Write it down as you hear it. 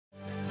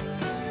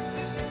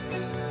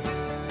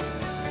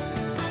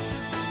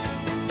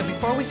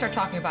before we start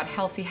talking about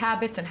healthy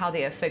habits and how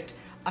they affect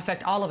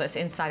all of us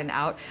inside and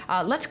out,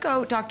 let's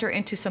go, doctor,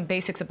 into some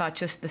basics about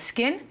just the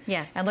skin.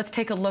 Yes. And let's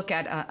take a look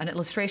at an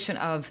illustration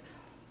of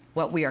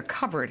what we are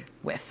covered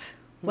with.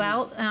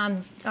 Well,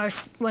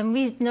 when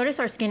we notice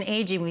our skin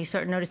aging, we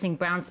start noticing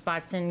brown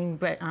spots and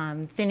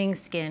thinning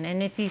skin.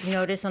 And if you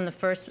notice on the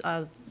first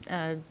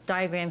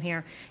diagram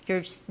here,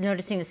 you're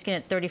noticing the skin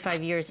at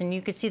 35 years, and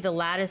you can see the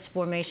lattice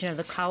formation of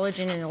the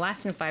collagen and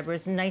elastin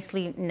fibers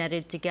nicely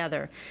netted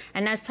together.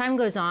 And as time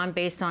goes on,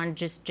 based on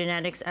just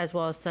genetics as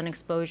well as sun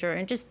exposure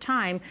and just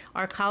time,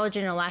 our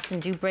collagen and elastin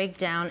do break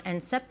down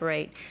and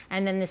separate,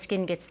 and then the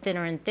skin gets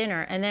thinner and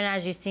thinner. And then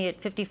as you see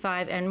at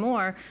 55 and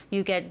more,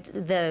 you get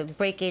the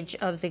breakage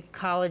of the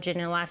collagen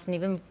and elastin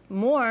even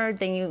more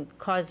than you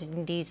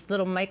causing these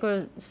little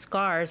micro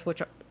scars,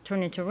 which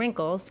turn into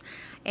wrinkles,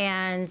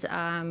 and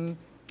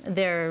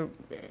there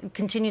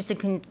continues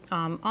to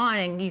on,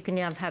 and you can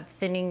have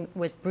thinning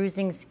with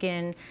bruising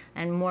skin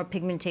and more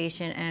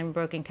pigmentation and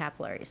broken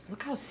capillaries.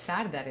 Look how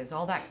sad that is,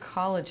 all that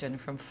collagen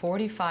from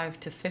 45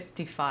 to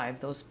 55,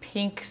 those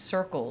pink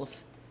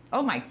circles.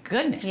 Oh my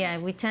goodness. Yeah,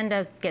 we tend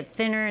to get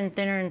thinner and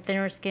thinner and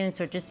thinner skin,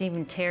 so it just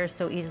even tears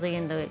so easily,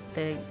 and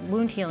the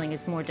wound healing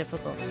is more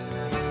difficult.